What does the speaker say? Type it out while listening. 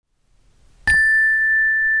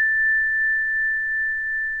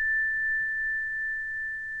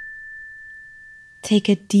Take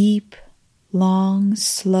a deep, long,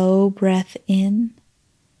 slow breath in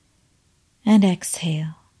and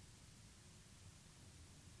exhale.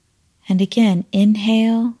 And again,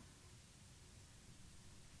 inhale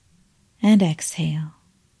and exhale.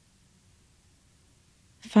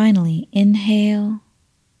 Finally, inhale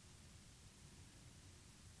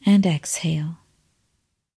and exhale.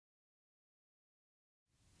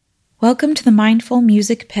 Welcome to the Mindful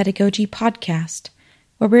Music Pedagogy Podcast,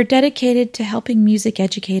 where we're dedicated to helping music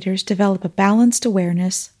educators develop a balanced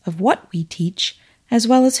awareness of what we teach as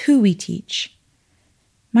well as who we teach.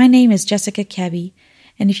 My name is Jessica Kebby,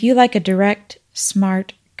 and if you like a direct,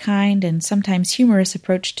 smart, kind, and sometimes humorous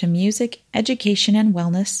approach to music, education, and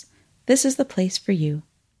wellness, this is the place for you.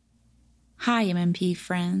 Hi, MMP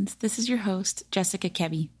friends. This is your host, Jessica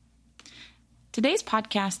Kebby. Today's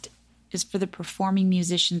podcast is for the performing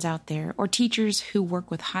musicians out there or teachers who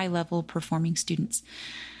work with high-level performing students.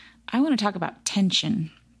 I want to talk about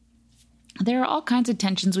tension. There are all kinds of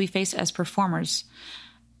tensions we face as performers.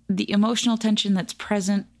 The emotional tension that's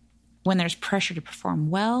present when there's pressure to perform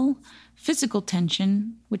well, physical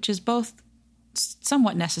tension, which is both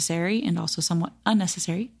somewhat necessary and also somewhat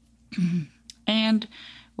unnecessary, and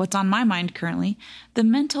what's on my mind currently, the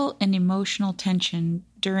mental and emotional tension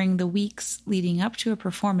during the weeks leading up to a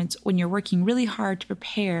performance when you're working really hard to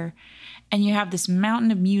prepare and you have this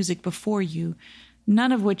mountain of music before you,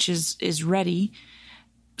 none of which is ready,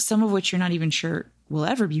 some of which you're not even sure will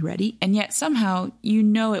ever be ready, and yet somehow you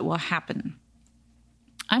know it will happen.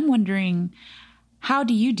 I'm wondering, how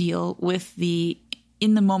do you deal with the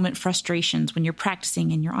in-the-moment frustrations when you're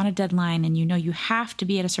practicing and you're on a deadline and you know you have to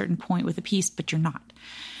be at a certain point with a piece, but you're not?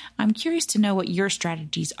 I'm curious to know what your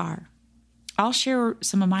strategies are. I'll share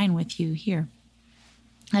some of mine with you here.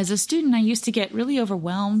 As a student, I used to get really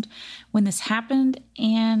overwhelmed when this happened,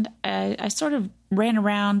 and I sort of ran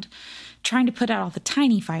around trying to put out all the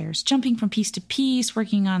tiny fires, jumping from piece to piece,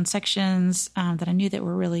 working on sections that I knew that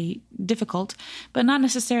were really difficult, but not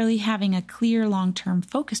necessarily having a clear long-term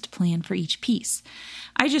focused plan for each piece.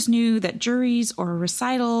 I just knew that juries or a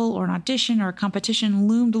recital or an audition or a competition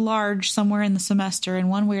loomed large somewhere in the semester, and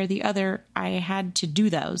one way or the other, I had to do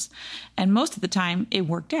those. And most of the time, it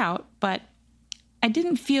worked out, but I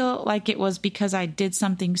didn't feel like it was because I did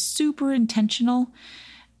something super intentional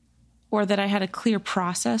or that I had a clear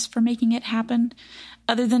process for making it happen,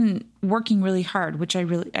 other than working really hard, which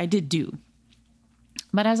I did do.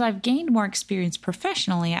 But as I've gained more experience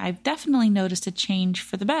professionally, I've definitely noticed a change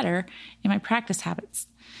for the better in my practice habits.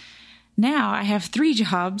 Now I have 3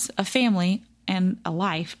 jobs, a family, and a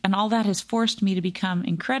life, and all that has forced me to become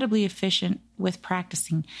incredibly efficient with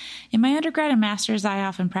practicing. In my undergrad and master's, I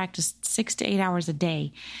often practiced 6 to 8 hours a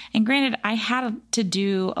day. And granted, I had to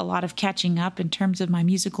do a lot of catching up in terms of my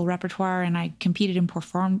musical repertoire, and I competed and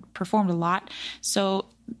performed a lot. So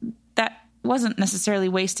that wasn't necessarily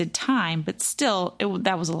wasted time, but still,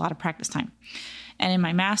 that was a lot of practice time. And in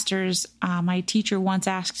my master's, my teacher once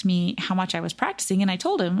asked me how much I was practicing, and I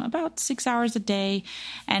told him about 6 hours a day.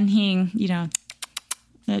 And he,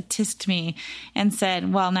 tisked me and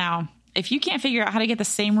said, well, now, if you can't figure out how to get the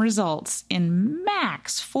same results in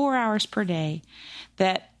max 4 hours per day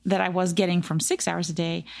that I was getting from 6 hours a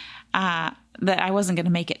day, that I wasn't going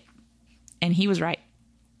to make it. And he was right.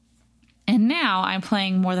 And now I'm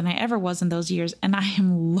playing more than I ever was in those years, and I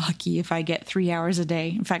am lucky if I get 3 hours a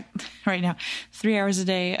day. In fact, right now, 3 hours a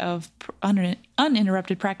day of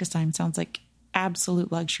uninterrupted practice time sounds like absolute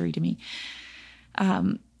luxury to me.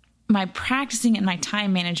 My practicing and my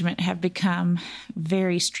time management have become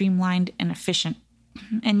very streamlined and efficient.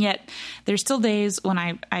 And yet there's still days when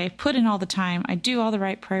I put in all the time, I do all the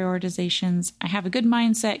right prioritizations, I have a good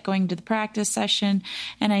mindset going to the practice session,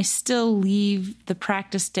 and I still leave the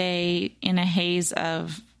practice day in a haze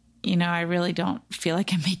of, I really don't feel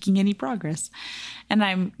like I'm making any progress. And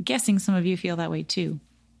I'm guessing some of you feel that way too.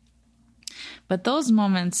 But those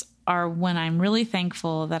moments are when I'm really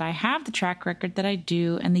thankful that I have the track record that I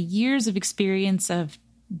do and the years of experience of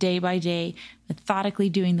day by day methodically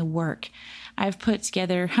doing the work. I've put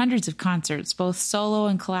together hundreds of concerts, both solo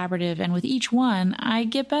and collaborative, and with each one, I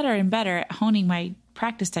get better and better at honing my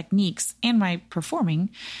practice techniques and my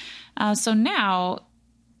performing. So now,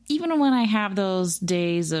 even when I have those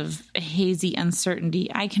days of hazy uncertainty,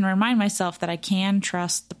 I can remind myself that I can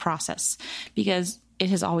trust the process because it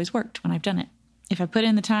has always worked when I've done it. If I put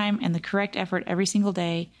in the time and the correct effort every single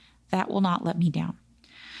day, that will not let me down.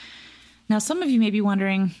 Now, some of you may be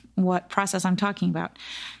wondering what process I'm talking about.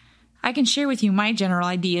 I can share with you my general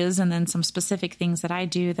ideas and then some specific things that I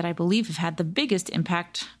do that I believe have had the biggest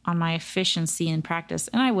impact on my efficiency in practice,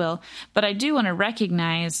 and I will. But I do want to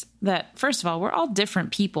recognize that, first of all, we're all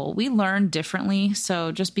different people. We learn differently,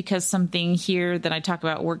 so just because something here that I talk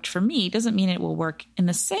about worked for me doesn't mean it will work in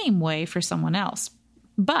the same way for someone else.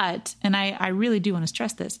 But, and I really do want to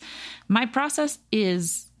stress this, my process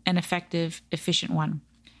is an effective, efficient one.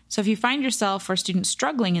 So if you find yourself or a student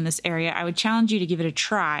struggling in this area, I would challenge you to give it a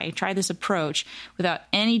try. Try this approach without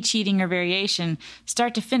any cheating or variation,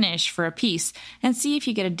 start to finish for a piece, and see if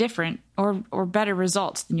you get a different or better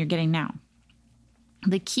results than you're getting now.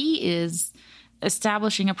 The key is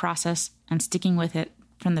establishing a process and sticking with it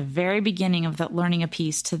from the very beginning of learning a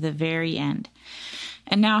piece to the very end.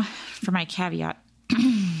 And now for my caveat.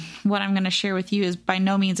 What I'm going to share with you is by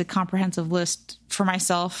no means a comprehensive list for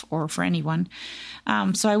myself or for anyone.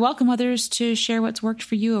 So I welcome others to share what's worked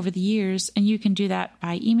for you over the years, and you can do that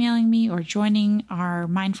by emailing me or joining our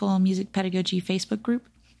Mindful Music Pedagogy Facebook group,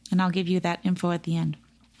 and I'll give you that info at the end.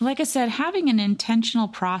 Like I said, having an intentional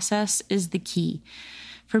process is the key.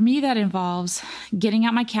 For me, that involves getting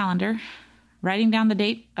out my calendar, writing down the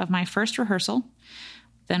date of my first rehearsal,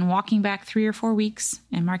 then walking back 3 or 4 weeks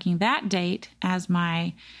and marking that date as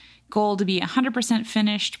my goal to be 100%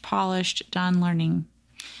 finished, polished, done learning.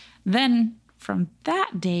 Then from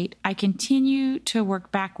that date, I continue to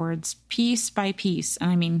work backwards piece by piece, and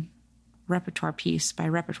I mean repertoire piece by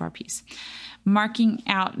repertoire piece, marking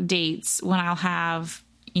out dates when I'll have,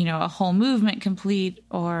 a whole movement complete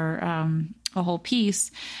or a whole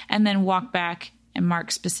piece, and then walk back and mark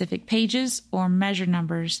specific pages or measure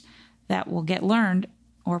numbers that will get learned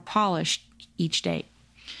or polished each day.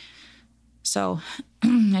 So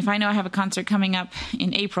if I know I have a concert coming up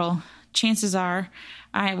in April, chances are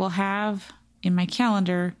I will have in my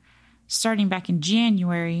calendar, starting back in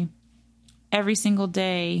January, every single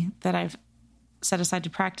day that I've set aside to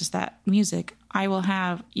practice that music, I will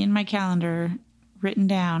have in my calendar written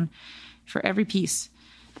down for every piece,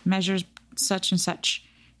 measures such and such,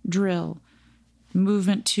 drill,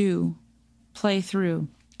 movement 2, play through.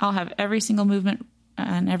 I'll have every single movement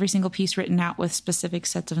and every single piece written out with specific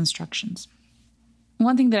sets of instructions.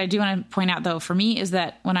 One thing that I do want to point out, though, for me is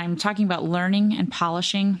that when I'm talking about learning and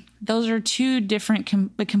polishing, those are two different,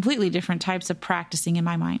 completely different types of practicing in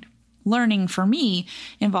my mind. Learning for me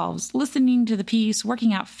involves listening to the piece,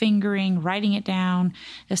 working out fingering, writing it down,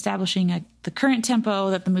 establishing the current tempo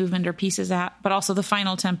that the movement or piece is at, but also the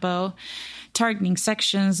final tempo, targeting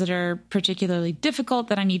sections that are particularly difficult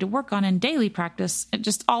that I need to work on in daily practice,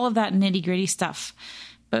 just all of that nitty-gritty stuff.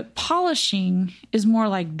 But polishing is more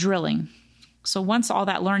like drilling. So once all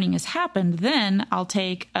that learning has happened, then I'll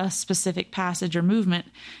take a specific passage or movement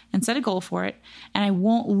and set a goal for it, and I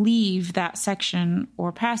won't leave that section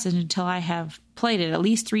or passage until I have played it at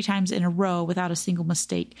least 3 times in a row without a single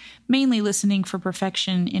mistake, mainly listening for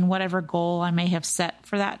perfection in whatever goal I may have set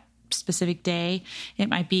for that specific day. It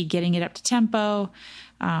might be getting it up to tempo,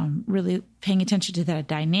 really paying attention to the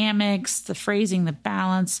dynamics, the phrasing, the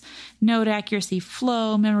balance, note accuracy,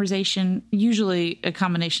 flow, memorization, usually a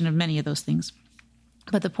combination of many of those things.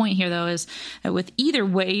 But the point here, though, is that with either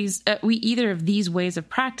of these ways of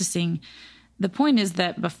practicing, the point is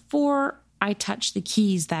that before I touch the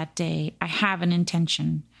keys that day, I have an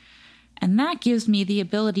intention. And that gives me the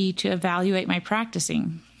ability to evaluate my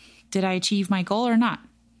practicing. Did I achieve my goal or not?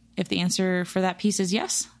 If the answer for that piece is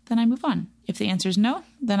yes, then I move on. If the answer is no,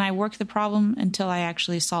 then I work the problem until I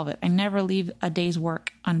actually solve it. I never leave a day's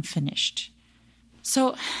work unfinished.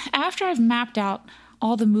 So after I've mapped out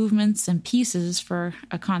all the movements and pieces for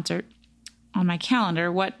a concert on my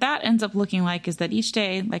calendar, what that ends up looking like is that each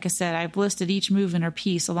day, like I said, I've listed each movement or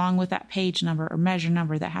piece along with that page number or measure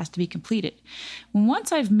number that has to be completed.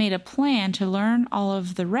 Once I've made a plan to learn all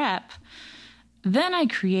of the rep, then I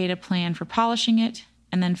create a plan for polishing it,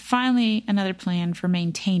 and then finally another plan for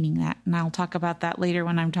maintaining that. And I'll talk about that later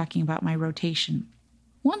when I'm talking about my rotation.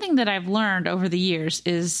 One thing that I've learned over the years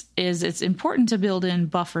is it's important to build in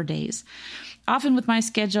buffer days. Often with my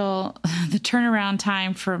schedule, the turnaround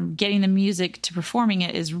time from getting the music to performing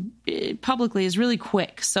it publicly is really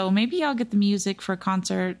quick. So maybe I'll get the music for a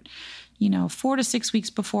concert, 4 to 6 weeks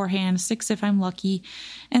beforehand, 6 if I'm lucky.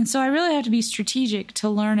 And so I really have to be strategic to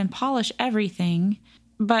learn and polish everything.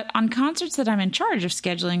 But on concerts that I'm in charge of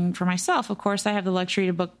scheduling for myself, of course, I have the luxury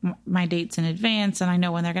to book my dates in advance, and I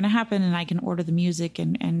know when they're going to happen, and I can order the music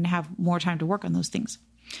and have more time to work on those things.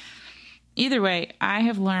 Either way, I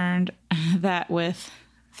have learned that with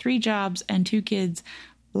 3 jobs and 2 kids,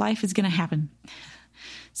 life is going to happen.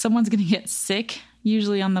 Someone's going to get sick,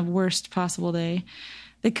 usually on the worst possible day.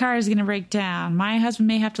 The car is going to break down. My husband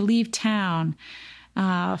may have to leave town.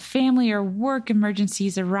 family or work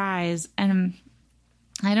emergencies arise. And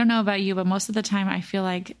I don't know about you, but most of the time I feel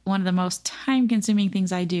like one of the most time-consuming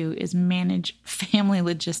things I do is manage family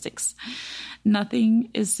logistics.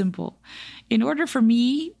 Nothing is simple. In order for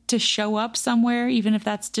me to show up somewhere, even if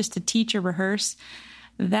that's just to teach or rehearse,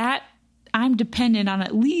 that I'm dependent on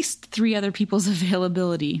at least 3 other people's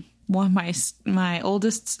availability. One, my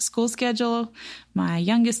oldest school schedule, my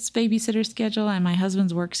youngest's babysitter schedule, and my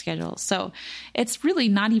husband's work schedule. So it's really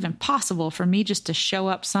not even possible for me just to show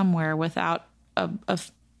up somewhere without a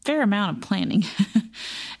fair amount of planning.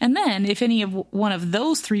 And then if any of one of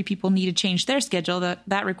those 3 people need to change their schedule,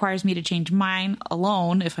 that requires me to change mine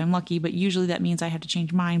alone if I'm lucky. But usually that means I have to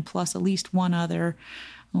change mine plus at least one other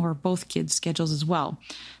or both kids' schedules as well.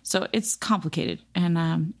 So it's complicated, and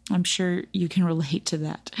I'm sure you can relate to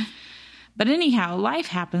that. But anyhow, life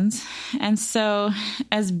happens. And so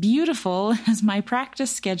as beautiful as my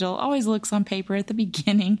practice schedule always looks on paper at the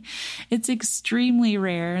beginning, it's extremely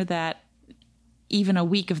rare that even a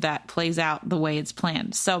week of that plays out the way it's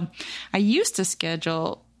planned. So I used to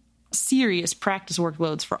schedule serious practice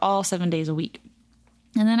workloads for all 7 days a week.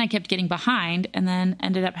 And then I kept getting behind and then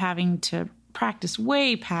ended up having to practice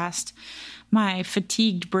way past my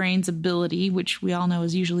fatigued brain's ability, which we all know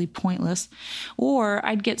is usually pointless, or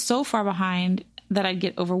I'd get so far behind that I'd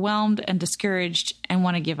get overwhelmed and discouraged and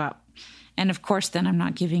want to give up. And of course, then I'm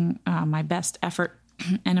not giving my best effort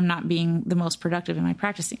and I'm not being the most productive in my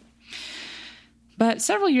practicing. But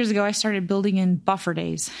several years ago, I started building in buffer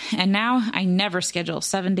days, and now I never schedule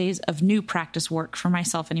 7 days of new practice work for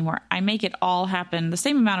myself anymore. I make it all happen, the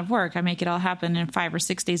same amount of work, I make it all happen in 5 or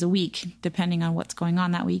 6 days a week, depending on what's going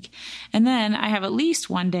on that week. And then I have at least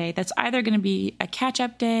one day that's either going to be a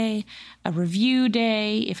catch-up day, a review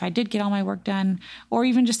day, if I did get all my work done, or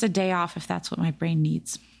even just a day off if that's what my brain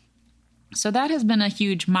needs. So that has been a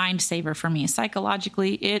huge mind saver for me.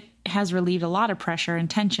 Psychologically, it has relieved a lot of pressure and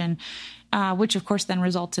tension, which of course then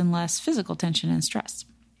results in less physical tension and stress.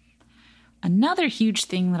 Another huge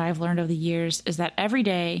thing that I've learned over the years is that every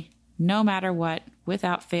day, no matter what,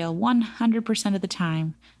 without fail, 100% of the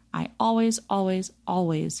time, I always, always,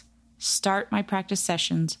 always start my practice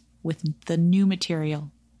sessions with the new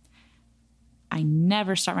material. I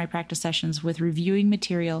never start my practice sessions with reviewing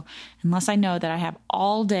material unless I know that I have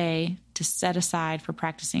all day to set aside for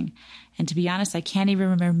practicing. And to be honest, I can't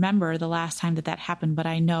even remember the last time that happened, but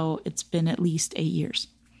I know it's been at least 8 years.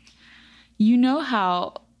 You know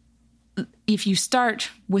how, if you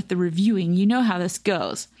start with the reviewing, you know how this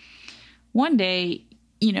goes. One day,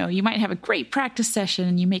 you might have a great practice session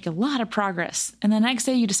and you make a lot of progress. And the next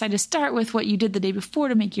day you decide to start with what you did the day before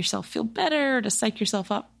to make yourself feel better, or to psych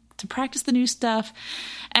yourself up to practice the new stuff.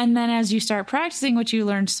 And then as you start practicing what you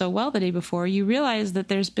learned so well the day before, you realize that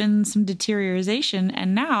there's been some deterioration,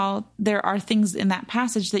 and now there are things in that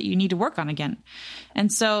passage that you need to work on again.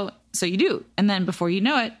 And so you do. And then before you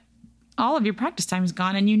know it, all of your practice time is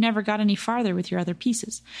gone and you never got any farther with your other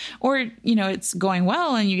pieces. Or, it's going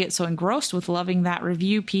well and you get so engrossed with loving that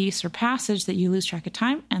review piece or passage that you lose track of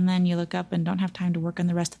time, and then you look up and don't have time to work on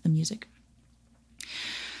the rest of the music.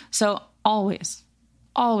 So always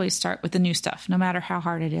start with the new stuff, no matter how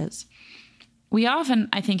hard it is. We often,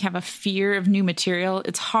 I think, have a fear of new material.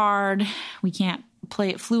 It's hard. We can't play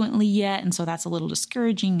it fluently yet, and so that's a little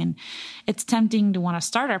discouraging. And it's tempting to want to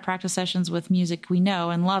start our practice sessions with music we know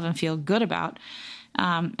and love and feel good about.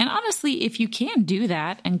 And honestly, if you can do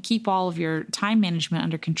that and keep all of your time management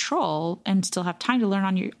under control and still have time to learn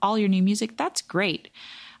on all your new music, that's great.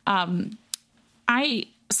 I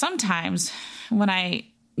sometimes, when I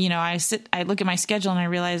look at my schedule and I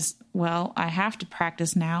realize, well, I have to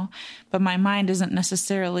practice now, but my mind isn't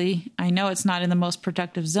necessarily, I know it's not in the most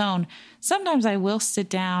productive zone. Sometimes I will sit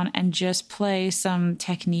down and just play some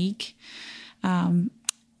technique,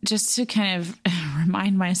 just to kind of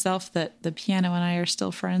remind myself that the piano and I are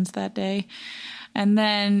still friends that day. And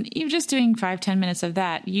then even just doing 5-10 minutes of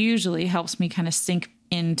that usually helps me kind of sink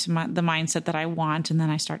into the mindset that I want, and then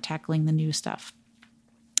I start tackling the new stuff.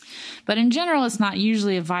 But in general, it's not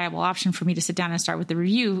usually a viable option for me to sit down and start with the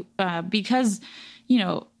review because,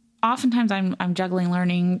 oftentimes I'm juggling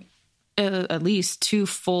learning at least 2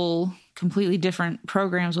 full, completely different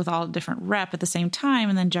programs with all different rep at the same time,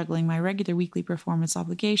 and then juggling my regular weekly performance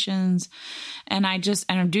obligations. And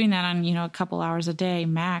I'm doing that on, a couple hours a day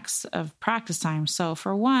max of practice time. So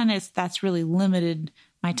for one, that's really limited.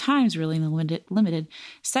 My time's really limited.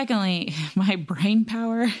 Secondly, my brain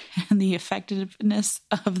power and the effectiveness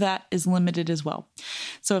of that is limited as well.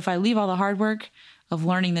 So if I leave all the hard work of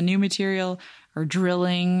learning the new material or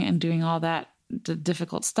drilling and doing all that the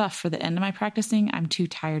difficult stuff for the end of my practicing, I'm too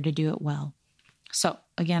tired to do it well. So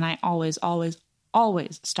again, I always, always,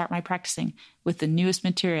 always start my practicing with the newest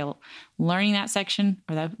material, learning that section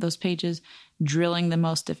or those pages, drilling the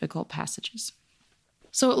most difficult passages.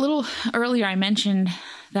 So a little earlier, I mentioned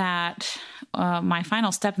that my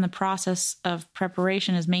final step in the process of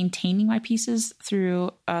preparation is maintaining my pieces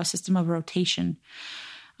through a system of rotation.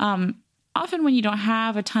 Often when you don't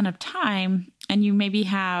have a ton of time and you maybe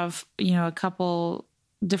have, a couple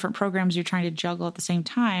different programs you're trying to juggle at the same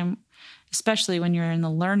time, especially when you're in the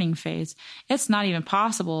learning phase, it's not even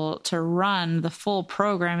possible to run the full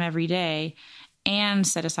program every day and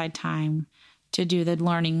set aside time to do the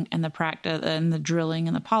learning and the practice and the drilling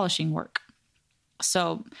and the polishing work.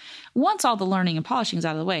 So once all the learning and polishing is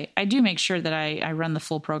out of the way, I do make sure that I run the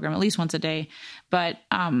full program at least once a day. But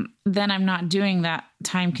then I'm not doing that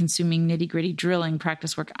time-consuming nitty-gritty drilling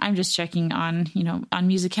practice work. I'm just checking on, on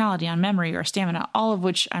musicality, on memory or stamina, all of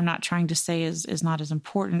which I'm not trying to say is not as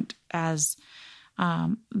important as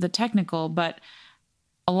the technical, but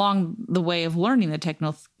along the way of learning the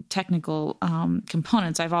technical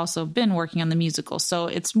components, I've also been working on the musical. So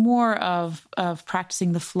it's more of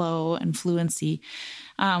practicing the flow and fluency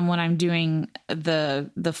when I'm doing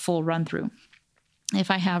the full run through.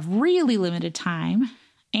 If I have really limited time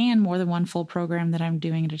and more than one full program that I'm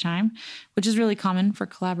doing at a time, which is really common for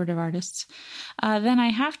collaborative artists, then I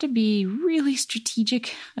have to be really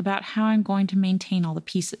strategic about how I'm going to maintain all the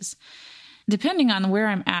pieces. Depending on where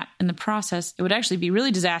I'm at in the process, it would actually be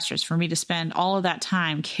really disastrous for me to spend all of that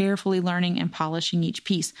time carefully learning and polishing each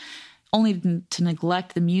piece, only to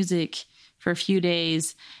neglect the music for a few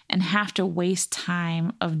days and have to waste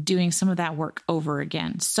time of doing some of that work over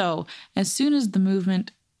again. So as soon as the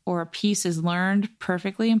movement or a piece is learned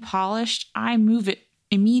perfectly and polished, I move it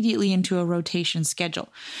immediately into a rotation schedule.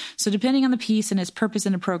 So depending on the piece and its purpose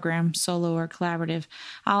in a program, solo or collaborative,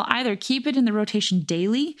 I'll either keep it in the rotation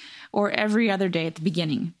daily or every other day at the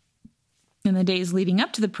beginning. In the days leading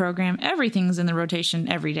up to the program, everything's in the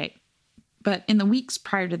rotation every day. But in the weeks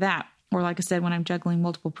prior to that, or like I said, when I'm juggling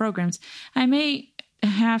multiple programs, I may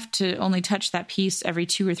have to only touch that piece every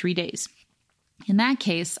 2 or 3 days. In that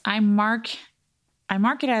case, I mark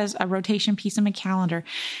it as a rotation piece in my calendar,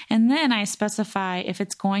 and then I specify if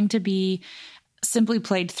it's going to be simply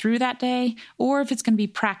played through that day or if it's going to be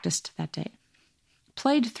practiced that day.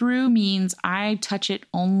 Played through means I touch it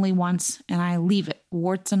only once and I leave it,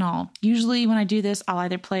 warts and all. Usually when I do this, I'll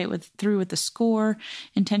either play it through with the score,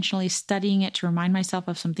 intentionally studying it to remind myself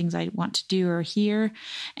of some things I want to do or hear,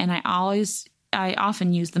 and I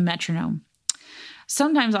often use the metronome.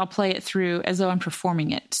 Sometimes I'll play it through as though I'm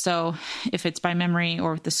performing it. So if it's by memory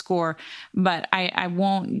or with the score, but I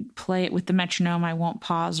won't play it with the metronome. I won't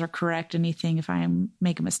pause or correct anything if I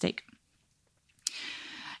make a mistake.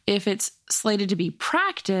 If it's slated to be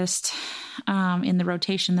practiced in the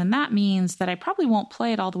rotation, then that means that I probably won't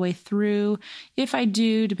play it all the way through. If I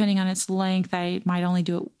do, depending on its length, I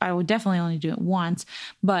would definitely only do it once,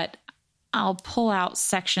 but I'll pull out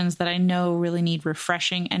sections that I know really need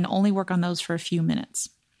refreshing and only work on those for a few minutes.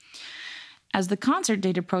 As the concert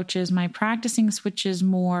date approaches, my practicing switches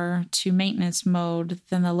more to maintenance mode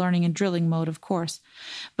than the learning and drilling mode, of course.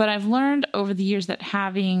 But I've learned over the years that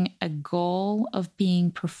having a goal of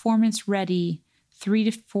being performance ready 3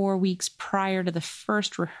 to 4 weeks prior to the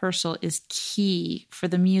first rehearsal is key for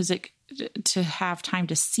the music to have time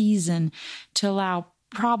to season, to allow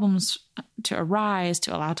problems to arise,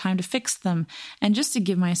 to allow time to fix them, and just to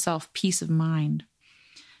give myself peace of mind.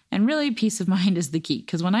 And really, peace of mind is the key,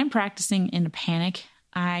 because when I'm practicing in a panic,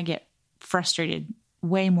 I get frustrated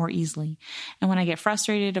way more easily. And when I get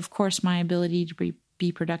frustrated, of course, my ability to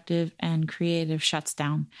be productive and creative shuts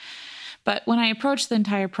down. But when I approach the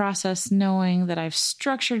entire process knowing that I've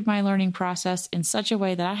structured my learning process in such a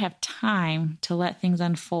way that I have time to let things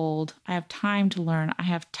unfold, I have time to learn, I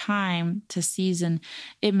have time to season,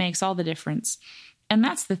 it makes all the difference. And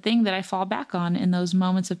that's the thing that I fall back on in those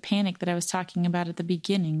moments of panic that I was talking about at the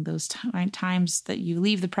beginning, those times that you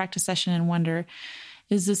leave the practice session and wonder,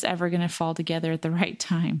 is this ever going to fall together at the right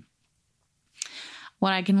time?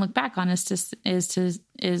 What I can look back on is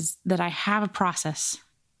that I have a process,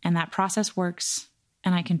 and that process works,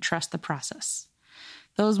 and I can trust the process.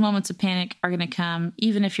 Those moments of panic are going to come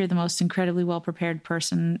even if you're the most incredibly well-prepared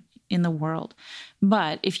person in the world.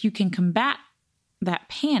 But if you can combat that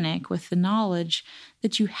panic with the knowledge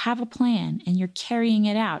that you have a plan and you're carrying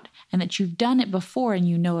it out and that you've done it before and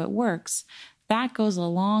you know it works, that goes a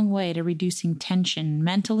long way to reducing tension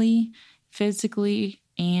mentally, physically,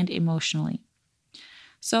 and emotionally.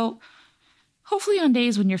 So hopefully on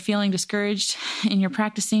days when you're feeling discouraged in your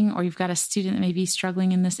practicing, or you've got a student that may be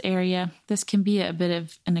struggling in this area, this can be a bit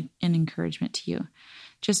of an encouragement to you.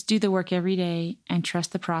 Just do the work every day and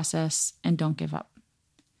trust the process and don't give up.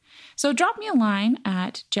 So drop me a line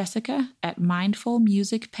at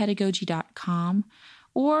jessica@mindfulmusicpedagogy.com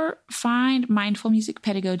or find Mindful Music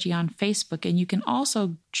Pedagogy on Facebook. And you can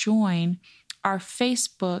also join our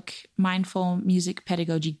Facebook Mindful Music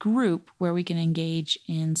Pedagogy group where we can engage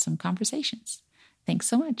in some conversations. Thanks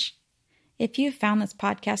so much. If you've found this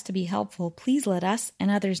podcast to be helpful, please let us and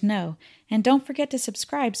others know. And don't forget to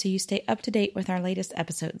subscribe so you stay up to date with our latest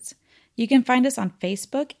episodes. You can find us on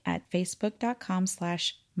Facebook at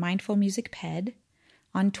facebook.com/mindfulmusicped,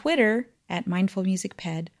 on Twitter at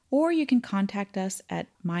mindfulmusicped, or you can contact us at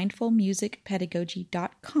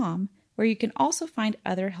mindfulmusicpedagogy.com, where you can also find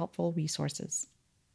other helpful resources.